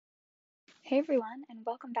Hey everyone, and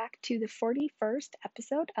welcome back to the 41st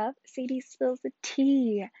episode of Sadie Spills the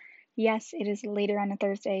Tea. Yes, it is later on a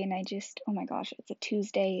Thursday, and oh my gosh, it's a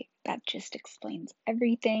Tuesday. That just explains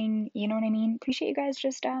everything. You know what I mean? Appreciate you guys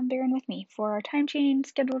just bearing with me for our time change,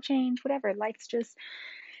 schedule change, whatever. Life's just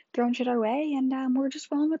throwing shit our way, and we're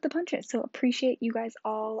just rolling with the punches. So appreciate you guys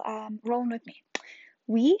all rolling with me.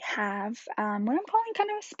 We have what I'm calling kind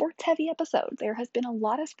of a sports heavy episode. There has been a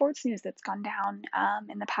lot of sports news that's gone down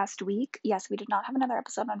in the past week. Yes, we did not have another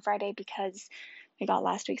episode on Friday because we got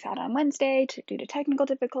last week's out on Wednesday due to technical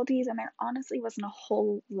difficulties, and there honestly wasn't a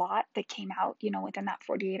whole lot that came out, within that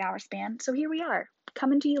 48-hour span. So here we are,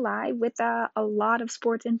 coming to you live with a lot of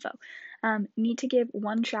sports info. Need to give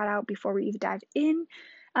one shout out before we even dive in.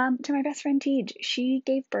 To my best friend Tej. She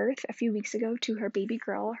gave birth a few weeks ago to her baby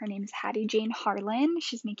girl. Her name is Hattie Jane Harlan.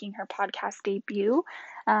 She's making her podcast debut.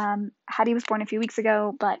 Hattie was born a few weeks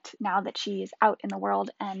ago, but now that she is out in the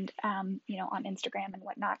world and, on Instagram and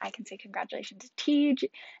whatnot, I can say congratulations to Tej.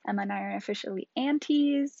 Emma and I are officially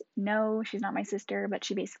aunties. No, she's not my sister, but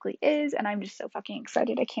she basically is, and I'm just so fucking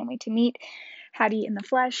excited. I can't wait to meet Hattie in the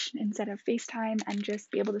flesh instead of FaceTime and just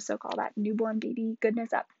be able to soak all that newborn baby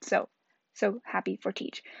goodness up. So happy for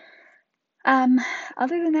Teach.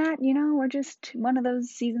 Other than that, we're just one of those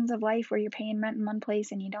seasons of life where you're paying rent in one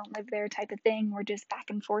place and you don't live there type of thing. We're just back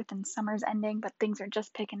and forth and summer's ending, but things are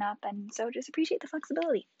just picking up. And so just appreciate the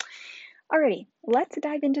flexibility. Alrighty, let's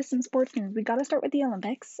dive into some sports news. We got to start with the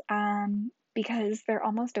Olympics because they're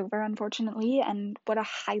almost over, unfortunately. And what a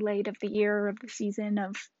highlight of the year, of the season,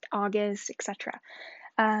 of August, etc.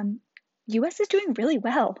 US is doing really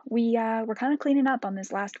well. We're kind of cleaning up on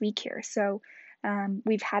this last week here. So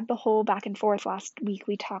we've had the whole back and forth. Last week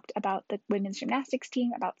we talked about the women's gymnastics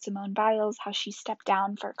team, about Simone Biles, how she stepped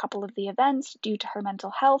down for a couple of the events due to her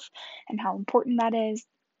mental health and how important that is,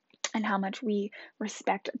 and how much we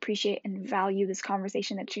respect, appreciate, and value this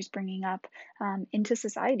conversation that she's bringing up into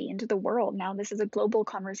society, into the world. Now this is a global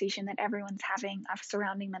conversation that everyone's having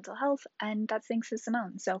surrounding mental health, and that's thanks to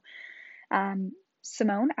Simone. So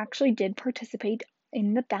Simone actually did participate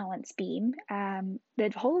in the balance beam.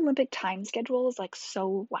 The whole Olympic time schedule is like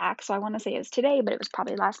so whack. So I want to say it was today, but it was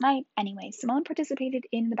probably last night. Anyway, Simone participated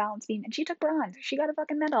in the balance beam and she took bronze. She got a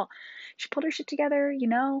fucking medal. She pulled her shit together,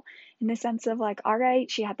 in the sense of like, all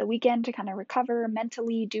right, she had the weekend to kind of recover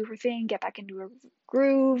mentally, do her thing, get back into her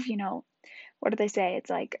groove, what do they say? It's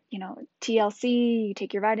like, TLC, you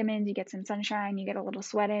take your vitamins, you get some sunshine, you get a little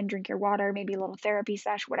sweat in, drink your water, maybe a little therapy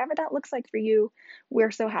sesh, whatever that looks like for you.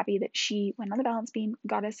 We're so happy that she went on the balance beam,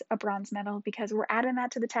 got us a bronze medal because we're adding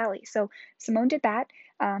that to the tally. So Simone did that.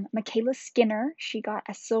 Michaela Skinner, she got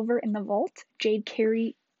a silver in the vault. Jade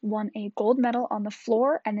Carey won a gold medal on the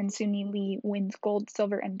floor, and then Suni Lee wins gold,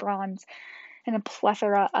 silver, and bronze and a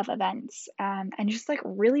plethora of events, and just like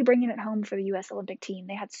really bringing it home for the US Olympic team.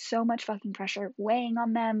 They had so much fucking pressure weighing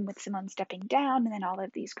on them with Simone stepping down and then all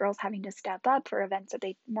of these girls having to step up for events that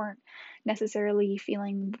they weren't necessarily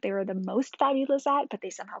feeling they were the most fabulous at, but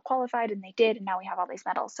they somehow qualified and they did, and now we have all these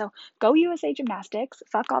medals. So go USA Gymnastics,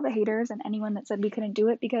 fuck all the haters and anyone that said we couldn't do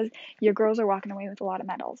it, because your girls are walking away with a lot of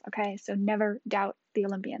medals, okay? So never doubt the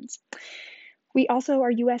Olympians. We also,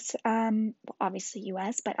 our US, obviously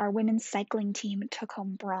US, but our women's cycling team took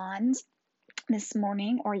home bronze this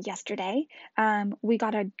morning or yesterday. We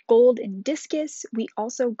got a gold in discus. We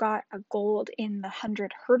also got a gold in the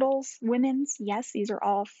 100 hurdles women's. Yes, these are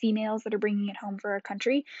all females that are bringing it home for our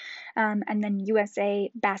country. And then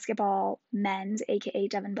USA basketball men's, aka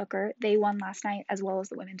Devin Booker, they won last night, as well as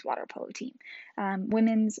the women's water polo team.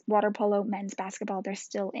 Women's water polo, men's basketball, they're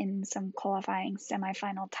still in some qualifying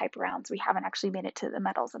semifinal type rounds. We haven't actually made it to the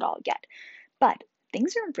medals at all yet. But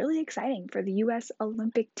things are really exciting for the US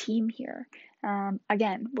Olympic team here.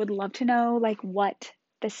 Again, would love to know like what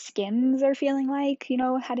the Skims are feeling like,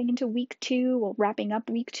 heading into week 2 or wrapping up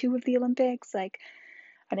week 2 of the Olympics. Like,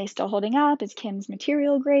 are they still holding up? Is Kim's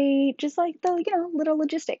material great? Just like the, little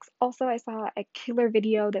logistics. Also, I saw a killer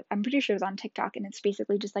video that I'm pretty sure is on TikTok, and it's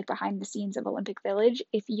basically just like behind the scenes of Olympic Village.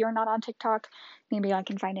 If you're not on TikTok, maybe I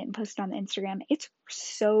can find it and post it on the Instagram. It's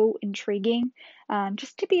so intriguing,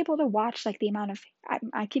 just to be able to watch like the amount of,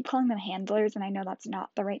 I keep calling them handlers, and I know that's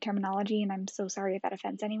not the right terminology, and I'm so sorry if that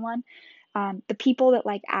offends anyone. The people that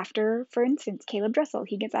like after, for instance, Caleb Dressel,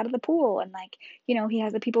 he gets out of the pool and like, he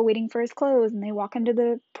has the people waiting for his clothes and they walk into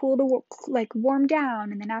the pool to like warm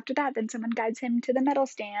down. And then after that, then someone guides him to the medal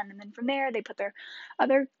stand. And then from there, they put their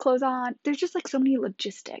other clothes on. There's just like so many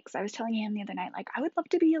logistics. I was telling him the other night, like, I would love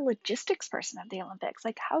to be a logistics person at the Olympics.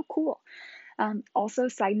 Like, how cool. Also,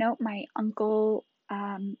 side note, my uncle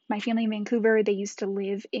my family in Vancouver, they used to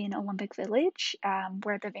live in Olympic Village,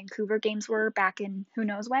 where the Vancouver games were back in who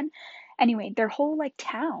knows when. Anyway, their whole like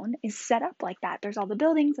town is set up like that. There's all the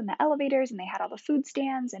buildings and the elevators, and they had all the food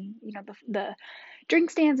stands and the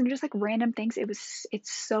drink stands and just like random things.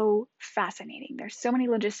 It's so fascinating. There's so many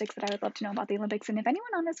logistics that I would love to know about the Olympics. And if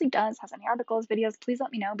anyone honestly does has any articles, videos, please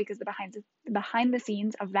let me know, because the behind the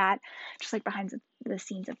scenes of that, just like behind the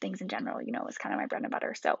scenes of things in general, is kind of my bread and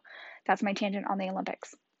butter. So that's my tangent on the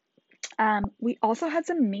Olympics. We also had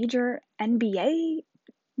some major NBA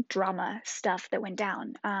drama stuff that went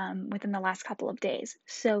down within the last couple of days.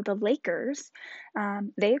 So the Lakers,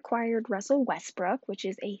 they acquired Russell Westbrook, which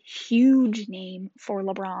is a huge name for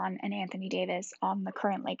LeBron and Anthony Davis on the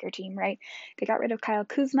current Laker team, right? They got rid of Kyle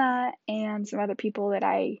Kuzma and some other people that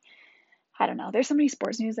I don't know. There's so many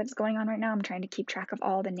sports news that's going on right now. I'm trying to keep track of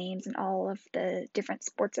all the names and all of the different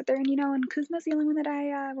sports that they're in, and Kuzma's the only one that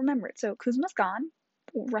I remembered. So Kuzma's gone.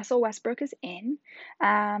 Russell Westbrook is in.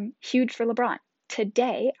 Huge for LeBron.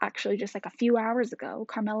 Today, actually, just like a few hours ago,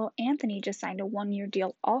 Carmelo Anthony just signed a 1-year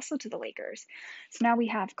deal also to the Lakers. So now we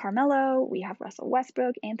have Carmelo, we have Russell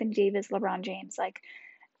Westbrook, Anthony Davis, LeBron James, like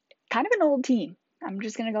kind of an old team. I'm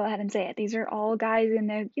just going to go ahead and say it. These are all guys in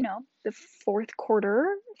the fourth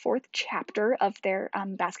chapter of their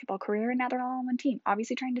basketball career, and now they're all on one team.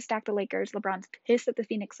 Obviously trying to stack the Lakers. LeBron's pissed that the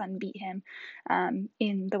Phoenix Sun beat him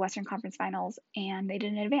in the Western Conference Finals, and they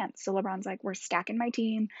didn't advance. So LeBron's like, we're stacking my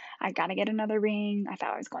team. I got to get another ring. I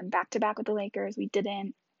thought I was going back to back with the Lakers. We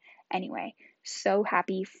didn't. Anyway, so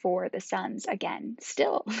happy for the Suns again,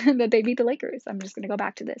 still, that they beat the Lakers. I'm just going to go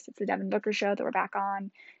back to this. It's the Devin Booker show that we're back on.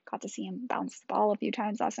 Got to see him bounce the ball a few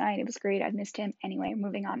times last night. It was great. I've missed him. Anyway,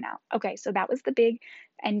 moving on now. Okay, so that was the big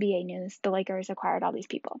NBA news. The Lakers acquired all these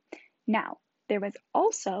people. Now, there was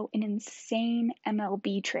also an insane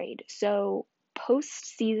MLB trade. So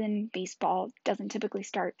postseason baseball doesn't typically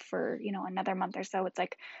start for, another month or so. It's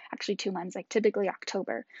like actually 2 months, like typically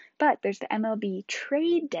October. But there's the MLB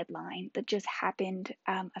trade deadline that just happened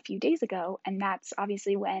a few days ago, and that's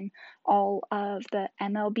obviously when all of the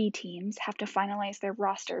MLB teams have to finalize their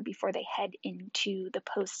roster before they head into the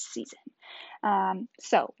postseason.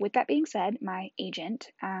 So with that being said, my agent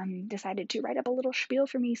decided to write up a little spiel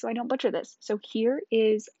for me so I don't butcher this. So here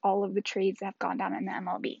is all of the trades that have gone down in the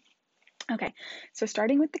MLB. Okay, so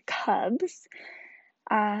starting with the Cubs.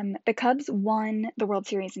 The Cubs won the World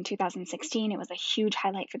Series in 2016. It was a huge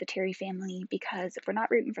highlight for the Terry family because if we're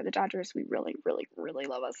not rooting for the Dodgers, we really, really, really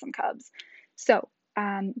love us some Cubs. So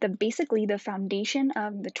basically the foundation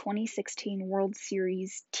of the 2016 World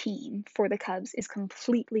Series team for the Cubs is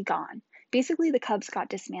completely gone. Basically, the Cubs got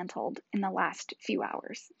dismantled in the last few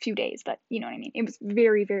days, but you know what I mean. It was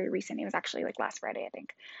very, very recent. It was actually like last Friday, I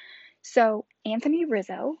think. So Anthony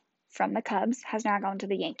Rizzo from the Cubs has now gone to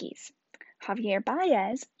the Yankees. Javier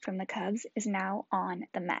Baez from the Cubs is now on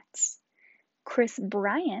the Mets. Chris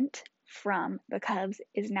Bryant from the Cubs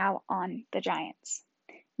is now on the Giants.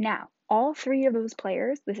 Now, all three of those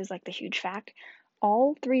players, this is like the huge fact,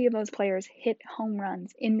 all three of those players hit home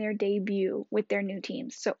runs in their debut with their new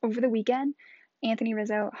teams. So over the weekend, Anthony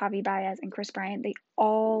Rizzo, Javi Baez, and Chris Bryant, they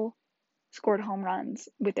all scored home runs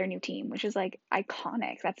with their new team, which is like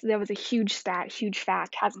iconic. That was a huge stat, huge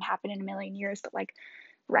fact. Hasn't happened in a million years, but like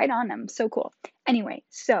right on them. So cool. Anyway,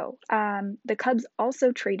 so the Cubs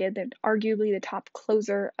also traded arguably the top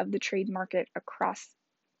closer of the trade market across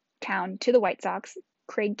town to the White Sox.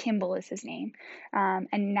 Craig Kimbrell is his name.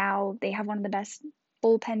 And now they have one of the best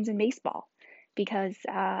bullpens in baseball because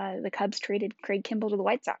the Cubs traded Craig Kimbrell to the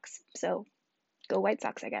White Sox. So go White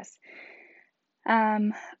Sox, I guess.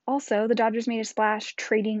 Also, the Dodgers made a splash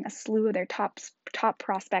trading a slew of their top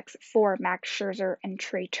prospects for Max Scherzer and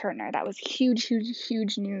Trey Turner. That was huge, huge,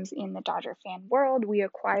 huge news in the Dodger fan world. We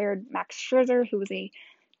acquired Max Scherzer, who was a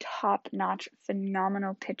top-notch,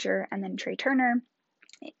 phenomenal pitcher, and then Trey Turner,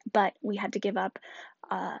 but we had to give up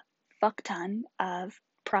a fuck ton of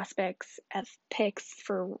prospects, of picks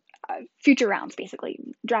for future rounds, basically,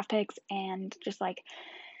 draft picks, and just like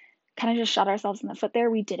kind of just shot ourselves in the foot there.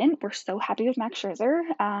 We didn't. We're so happy with Max Scherzer.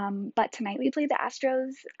 But tonight we played the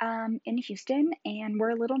Astros in Houston, and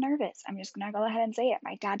we're a little nervous. I'm just going to go ahead and say it.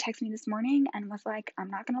 My dad texted me this morning and was like, I'm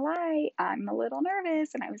not going to lie, I'm a little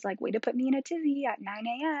nervous. And I was like, way to put me in a tizzy at 9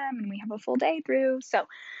 a.m. and we have a full day through. So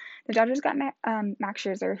the Dodgers got Max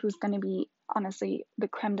Scherzer, who's going to be, honestly, the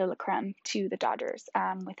creme de la creme to the Dodgers.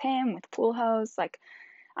 With him, with Pujols, like,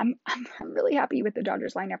 I'm really happy with the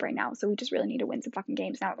Dodgers lineup right now. So we just really need to win some fucking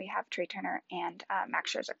games now that we have Trey Turner and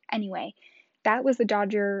Max Scherzer. Anyway, that was the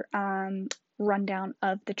Dodger rundown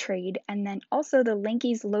of the trade. And then also the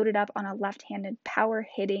Yankees loaded up on a left-handed power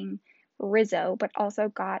hitting Rizzo, but also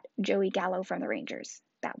got Joey Gallo from the Rangers.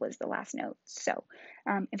 That was the last note. So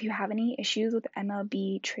if you have any issues with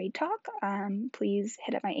MLB trade talk, please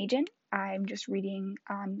hit up my agent. I'm just reading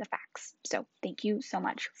the facts. So thank you so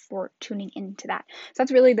much for tuning into that. So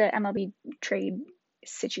that's really the MLB trade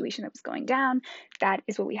situation that was going down. That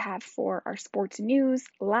is what we have for our sports news.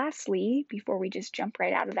 Lastly, before we just jump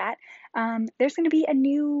right out of that, there's going to be a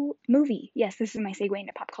new movie. Yes, this is my segue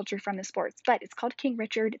into pop culture from the sports, but it's called King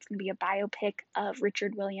Richard. It's going to be a biopic of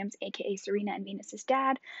Richard Williams, aka Serena and Venus's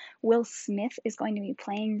dad. Will Smith is going to be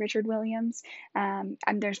playing Richard Williams. And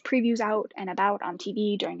there's previews out and about on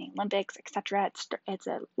TV during the Olympics, etc. It's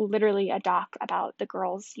literally a doc about the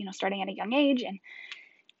girls, starting at a young age and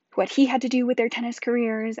what he had to do with their tennis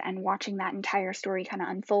careers, and watching that entire story kind of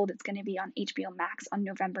unfold. It's going to be on HBO Max on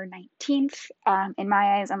November 19th. In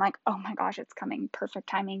my eyes, I'm like, oh my gosh, it's coming. Perfect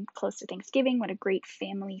timing, close to Thanksgiving. What a great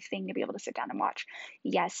family thing to be able to sit down and watch.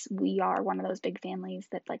 Yes, we are one of those big families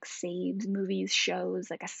that saves movies,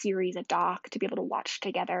 shows, like a series, a doc to be able to watch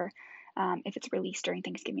together. If it's released during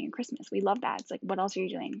Thanksgiving and Christmas. We love that. It's like, what else are you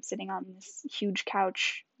doing? Sitting on this huge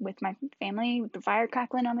couch with my family with the fire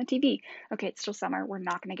crackling on the TV. Okay, it's still summer. We're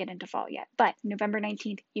not going to get into fall yet. But November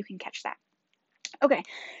 19th, you can catch that. Okay,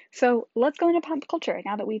 so let's go into pop culture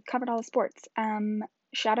now that we've covered all the sports.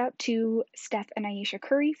 Shout out to Steph and Ayesha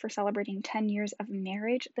Curry for celebrating 10 years of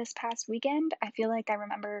marriage this past weekend. I feel like I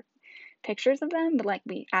remember pictures of them, but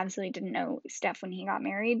we absolutely didn't know Steph when he got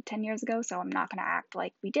married 10 years ago, so I'm not going to act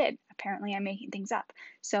like we did. Apparently, I'm making things up.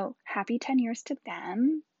 So happy 10 years to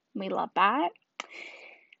them. We love that.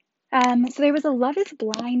 So there was a Love is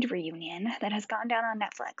Blind reunion that has gone down on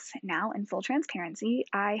Netflix. Now, in full transparency,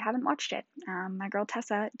 I haven't watched it. My girl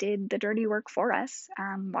Tessa did the dirty work for us,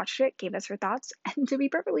 watched it, gave us her thoughts, and to be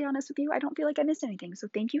perfectly honest with you, I don't feel like I missed anything, so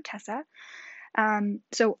thank you, Tessa.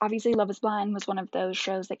 So obviously Love is Blind was one of those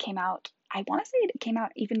shows that came out, I want to say it came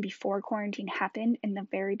out even before quarantine happened in the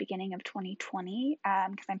very beginning of 2020,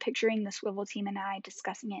 because I'm picturing the Swivel team and I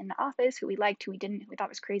discussing it in the office, who we liked, who we didn't, who we thought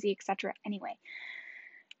was crazy, etc. Anyway,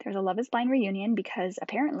 there's a Love is Blind reunion because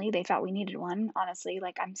apparently they thought we needed one. Honestly,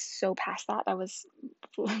 I'm so past that. That was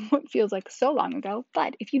what feels like so long ago.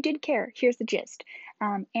 But if you did care, here's the gist.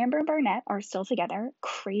 Amber and Barnett are still together,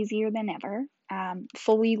 crazier than ever,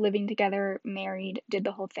 fully living together, married, did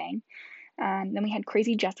the whole thing. Then we had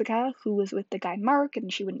crazy Jessica, who was with the guy Mark,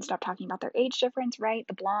 and she wouldn't stop talking about their age difference, right?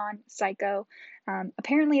 The blonde, psycho.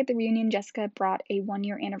 Apparently at the reunion, Jessica brought a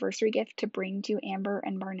 1-year anniversary gift to bring to Amber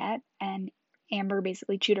and Barnett, and Amber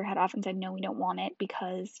basically chewed her head off and said, no, we don't want it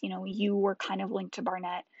because, you were kind of linked to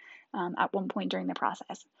Barnett at one point during the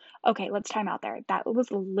process. Okay, let's time out there. That was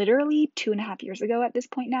literally 2.5 years ago at this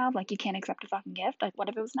point now. You can't accept a fucking gift. What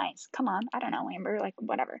if it was nice? Come on. I don't know, Amber.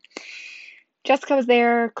 Whatever. Jessica was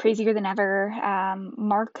there, crazier than ever.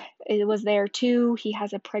 Mark was there too. He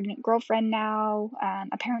has a pregnant girlfriend now.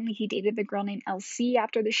 Apparently, he dated the girl named Elsie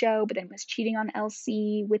after the show, but then was cheating on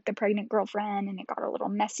Elsie with the pregnant girlfriend, and it got a little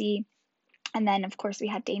messy. And then, of course, we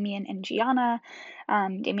had Damien and Gianna.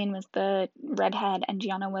 Damien was the redhead, and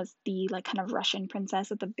Gianna was the kind of Russian princess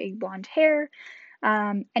with the big blonde hair.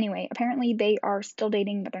 Anyway, apparently they are still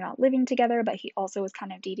dating, but they're not living together. But he also was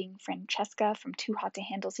kind of dating Francesca from Too Hot to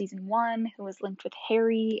Handle season 1, who was linked with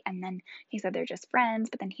Harry. And then he said they're just friends,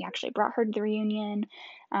 but then he actually brought her to the reunion.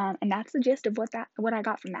 And that's the gist of what I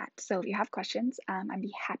got from that. So if you have questions, I'd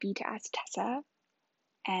be happy to ask Tessa,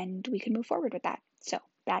 and we can move forward with that. So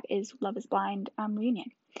that is Love is Blind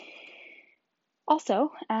reunion.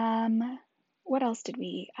 Also, what else did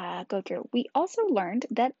we go through? We also learned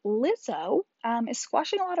that Lizzo is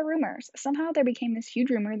squashing a lot of rumors. Somehow there became this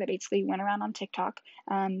huge rumor that basically went around on TikTok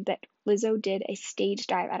that Lizzo did a stage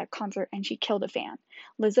dive at a concert and she killed a fan.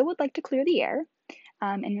 Lizzo would like to clear the air.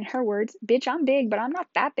 And in her words, bitch, I'm big, but I'm not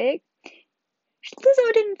that big.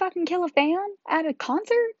 Lizzo didn't fucking kill a fan at a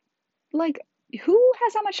concert? Who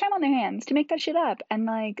has that much time on their hands to make that shit up and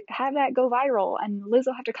have that go viral and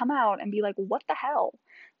Lizzo have to come out and be like, what the hell?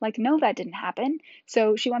 No, that didn't happen.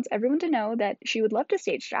 So she wants everyone to know that she would love to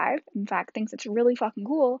stage dive. In fact, thinks it's really fucking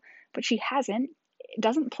cool, but she hasn't,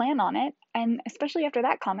 doesn't plan on it. And especially after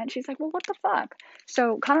that comment, she's like, well, what the fuck?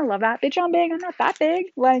 So kind of love that. Bitch, I'm big. I'm not that big.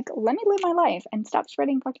 Let me live my life and stop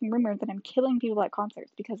spreading fucking rumors that I'm killing people at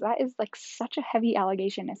concerts, because that is such a heavy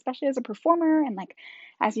allegation, especially as a performer and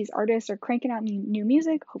as these artists are cranking out new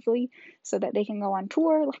music, hopefully, so that they can go on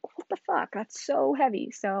tour. What the fuck? That's so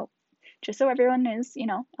heavy. So just so everyone is,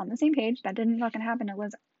 on the same page, that didn't fucking happen to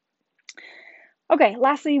Lizzo. Okay,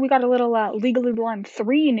 lastly, we got a little Legally Blonde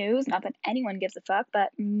 3 news. Not that anyone gives a fuck, but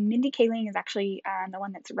Mindy Kaling is actually the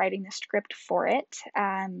one that's writing the script for it.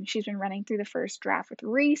 She's been running through the first draft with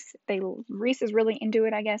Reese. Reese is really into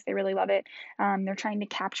it, I guess. They really love it. They're trying to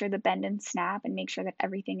capture the bend and snap and make sure that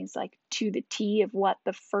everything is like to the T of what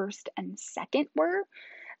the first and second were.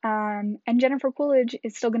 And Jennifer Coolidge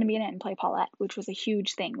is still going to be in it and play Paulette, which was a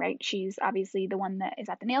huge thing, right? She's obviously the one that is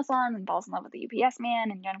at the nail salon and falls in love with the UPS man,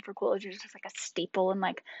 and Jennifer Coolidge is just like a staple in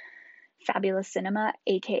like fabulous cinema,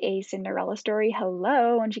 aka Cinderella story.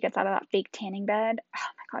 Hello, when she gets out of that fake tanning bed. Oh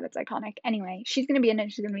my god, it's iconic. Anyway, she's going to be in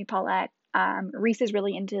it. She's going to be Paulette. Reese is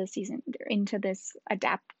really into this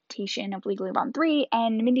adaptation of Legally Blonde 3,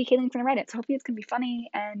 and Mindy Kaling's going to write it. So hopefully it's going to be funny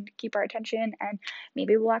and keep our attention, and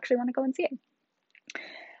maybe we'll actually want to go and see it.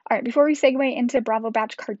 All right, before we segue into Bravo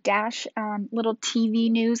Batch Kardash, little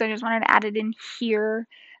TV news, I just wanted to add it in here.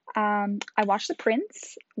 I watched The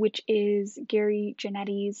Prince, which is Gary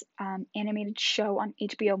Janetti's animated show on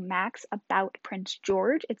HBO Max about Prince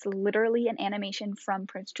George. It's literally an animation from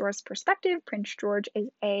Prince George's perspective. Prince George is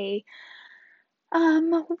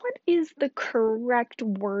what is the correct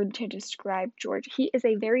word to describe George? He is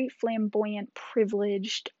a very flamboyant,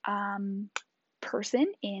 privileged, person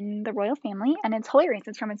in the royal family, and it's hilarious.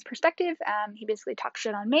 It's from his perspective. He basically talks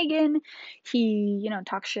shit on Meghan. He,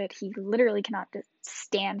 talks shit. He literally cannot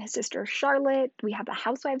stand his sister Charlotte. We have the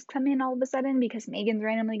housewives come in all of a sudden because Meghan's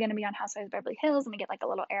randomly going to be on Housewives of Beverly Hills, and we get like a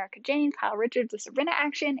little Erica Jane, Kyle Richards, the Serena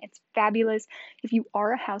action. It's fabulous. If you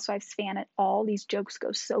are a Housewives fan at all, these jokes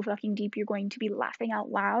go so fucking deep. You're going to be laughing out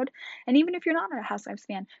loud. And even if you're not a Housewives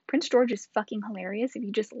fan, Prince George is fucking hilarious if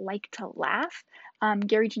you just like to laugh.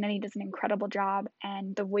 Gary Janetti does an incredible job,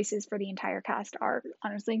 and the voices for the entire cast are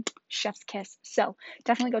honestly chef's kiss. So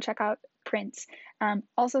definitely go check out Prince.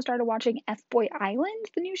 Also started watching F-Boy Island,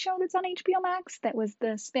 the new show that's on HBO Max. That was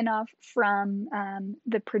the spin-off from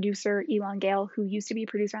the producer Elon Gale, who used to be a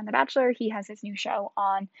producer on The Bachelor. He has his new show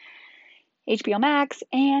on HBO Max,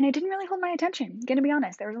 and it didn't really hold my attention. Gonna be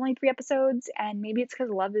honest, there was only 3 episodes, and maybe it's because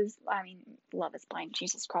Love is Blind,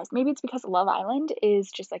 Jesus Christ. Maybe it's because Love Island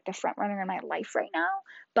is just like the front runner in my life right now,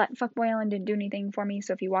 but Fuckboy Island didn't do anything for me,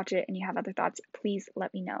 so if you watch it and you have other thoughts, please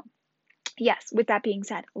let me know. Yes, with that being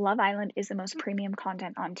said, Love Island is the most premium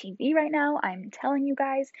content on TV right now. I'm telling you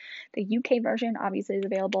guys, the UK version obviously is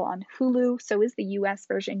available on Hulu, so is the US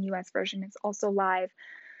version. US version is also live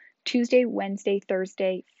Tuesday, Wednesday,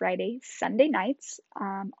 Thursday, Friday, Sunday nights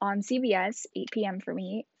on CBS, 8 p.m. for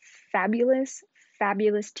me. Fabulous,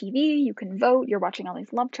 fabulous TV. You can vote. You're watching all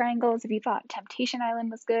these love triangles. If you thought Temptation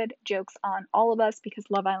Island was good, joke's on all of us because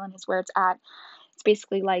Love Island is where it's at. It's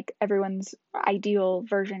basically like everyone's ideal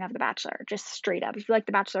version of The Bachelor, just straight up. If you like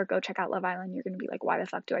The Bachelor, go check out Love Island. You're going to be like, why the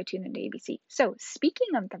fuck do I tune into ABC? So,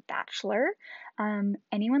 speaking of The Bachelor,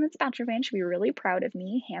 anyone that's a Bachelor fan should be really proud of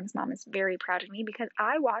me. Ham's mom is very proud of me because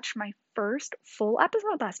I watched my first full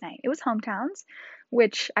episode last night. It was Hometowns,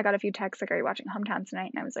 which I got a few texts like, are you watching Hometowns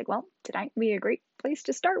tonight? And I was like, well, tonight would be a great place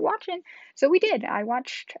to start watching. So we did. I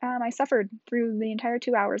suffered through the entire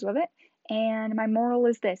 2 hours of it. And my moral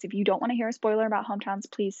is this: if you don't want to hear a spoiler about Hometowns,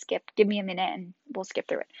 please skip. Give me a minute and we'll skip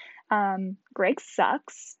through it. Greg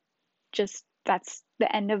sucks. Just that's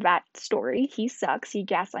the end of that story. He sucks. He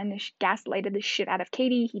gaslighted the shit out of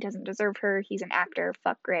Katie. He doesn't deserve her. He's an actor.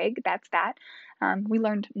 Fuck Greg. That's that. We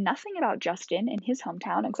learned nothing about Justin in his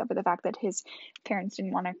hometown except for the fact that his parents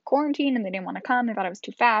didn't want to quarantine and they didn't want to come. They thought it was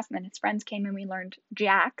too fast. And then his friends came and we learned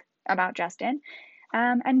Jack about Justin.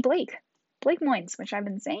 And Blake Moynes, which I've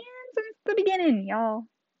been saying since the beginning, y'all.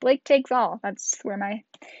 Blake takes all. That's where my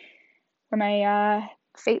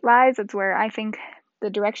fate lies. That's where I think the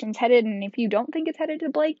direction's headed. And if you don't think it's headed to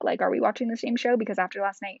Blake, like, are we watching the same show? Because after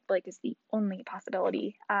last night, Blake is the only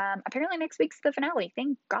possibility. Apparently next week's the finale.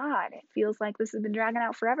 Thank God. It feels like this has been dragging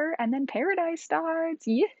out forever. And then Paradise starts.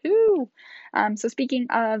 Yahoo! So speaking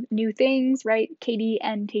of new things, right? Katie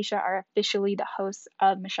and Tayshia are officially the hosts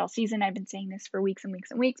of Michelle's season. I've been saying this for weeks and weeks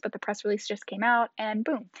and weeks, but the press release just came out, and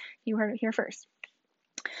boom, you heard it here first.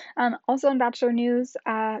 Also in Bachelor news,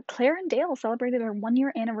 Claire and Dale celebrated their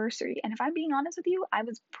 1-year anniversary, and if I'm being honest with you, I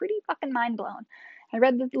was pretty fucking mind blown. I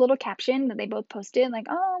read the little caption that they both posted, like,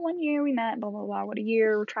 oh, 1 year we met, blah, blah, blah, what a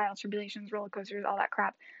year, trials, tribulations, roller coasters, all that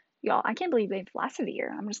crap. Y'all, I can't believe they've lasted a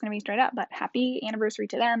year. I'm just going to be straight up, but happy anniversary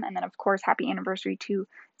to them, and then, of course, happy anniversary to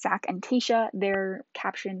Zach and Tayshia. Their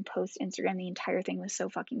caption, post, Instagram, the entire thing was so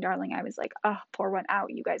fucking darling. I was like, oh, pour one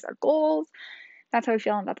out. You guys are goals. That's how I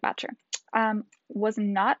feel about The Bachelor. Was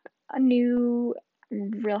not a new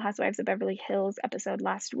Real Housewives of Beverly Hills episode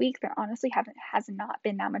last week, there honestly has not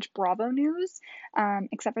been that much Bravo news,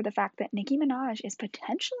 except for the fact that Nicki Minaj is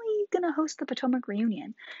potentially going to host the Potomac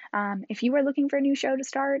reunion. If you are looking for a new show to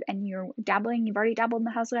start and you've already dabbled in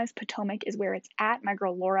the Housewives, Potomac is where it's at. My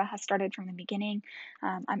girl Laura has started from the beginning.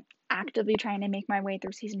 I'm actively trying to make my way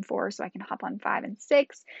through season 4 so I can hop on 5 and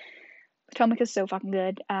 6. Potomac is so fucking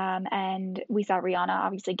good. And we saw Rihanna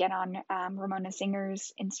obviously get on Ramona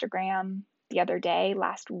Singer's Instagram the other day,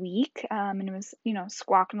 last week, and it was,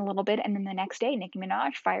 squawking a little bit. And then the next day, Nicki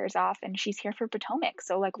Minaj fires off and she's here for Potomac.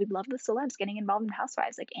 So, like, we'd love the celebs getting involved in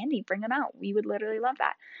Housewives. Like, Andy, bring them out. We would literally love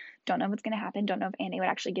that. Don't know what's going to happen. Don't know if Andy would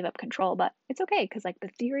actually give up control, but it's okay because, like, the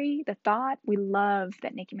theory, the thought, we love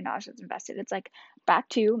that Nicki Minaj is invested. It's like back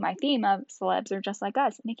to my theme of celebs are just like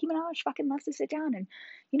us. Nicki Minaj fucking loves to sit down and,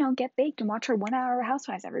 get baked and watch her 1 hour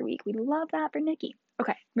Housewives every week. We love that for Nicki.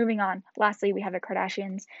 Okay, moving on. Lastly, we have the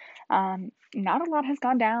Kardashians. Not a lot has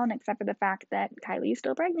gone down except for the fact that Kylie's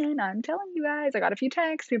still pregnant. I'm telling you guys, I got a few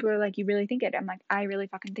texts. People are like, "You really think it?" I'm like, "I really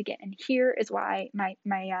fucking think it." And here is why my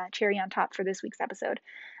cherry on top for this week's episode.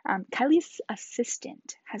 Kylie's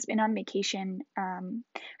assistant has been on vacation. Her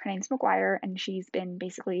name's McGuire, and she's been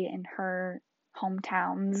basically in her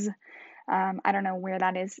hometowns. I don't know where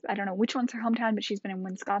that is. I don't know which one's her hometown, but she's been in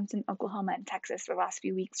Wisconsin, Oklahoma, and Texas for the last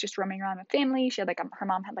few weeks, just roaming around with family. She had her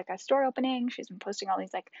mom had a store opening. She's been posting all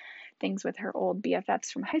these things with her old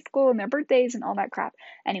BFFs from high school and their birthdays and all that crap.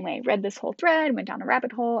 Anyway, read this whole thread, went down a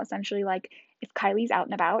rabbit hole. Essentially, if Kylie's out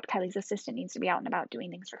and about, Kylie's assistant needs to be out and about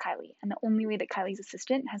doing things for Kylie. And the only way that Kylie's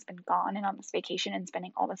assistant has been gone and on this vacation and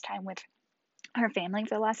spending all this time with her family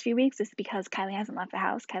for the last few weeks is because Kylie hasn't left the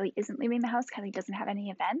house. Kylie isn't leaving the house. Kylie doesn't have any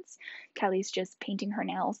events. Kylie's just painting her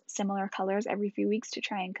nails similar colors every few weeks to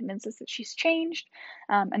try and convince us that she's changed.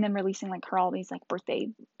 And then releasing her all these birthday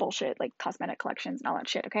bullshit, cosmetic collections and all that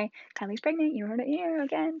shit. Okay. Kylie's pregnant. You heard it here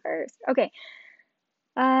again first. Okay.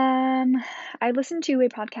 I listened to a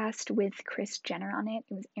podcast with Kris Jenner on it.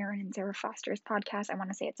 It was Aaron and Sarah Foster's podcast. I want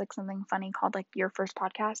to say it's something funny called Your First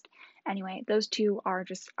Podcast. Anyway, those two are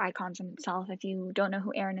just icons in itself. If you don't know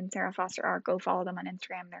who Aaron and Sarah Foster are, go follow them on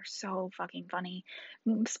Instagram. They're so fucking funny.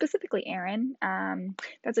 Specifically Aaron.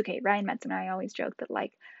 That's okay. Ryan Metz and I always joke that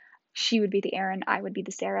she would be the Aaron, I would be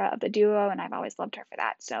the Sarah of the duo, and I've always loved her for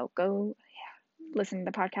that. So go listen to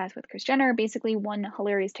the podcast with Kris Jenner. Basically, one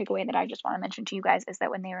hilarious takeaway that I just want to mention to you guys is that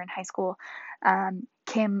when they were in high school,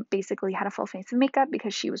 Kim basically had a full face of makeup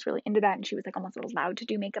because she was really into that and she was almost allowed to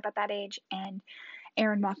do makeup at that age. And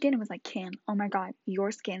Aaron walked in and was like, "Kim, oh my god,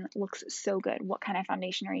 your skin looks so good. What kind of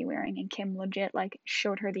foundation are you wearing?" And Kim legit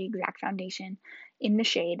showed her the exact foundation in the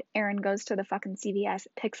shade. Aaron goes to the fucking CVS,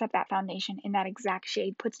 picks up that foundation in that exact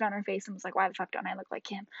shade, puts it on her face and was like, "Why the fuck don't I look like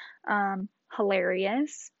Kim?"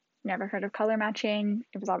 Hilarious. Never heard of color matching.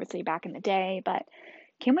 It was obviously back in the day, but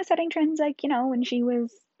Kim was setting trends when she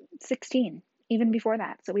was 16, even before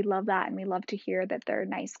that. So we love that, and we love to hear that they're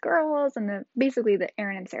nice girls, and basically that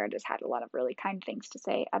Aaron and Sarah just had a lot of really kind things to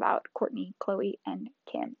say about Kourtney, Khloe, and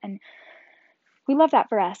Kim, and we love that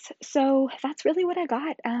for us. So that's really what I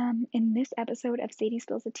got in this episode of Sadie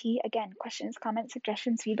Spills the Tea. Again, questions, comments,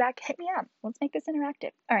 suggestions, feedback, hit me up. Let's make this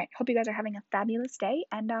interactive. All right, hope you guys are having a fabulous day,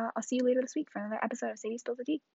 and I'll see you later this week for another episode of Sadie Spills the Tea.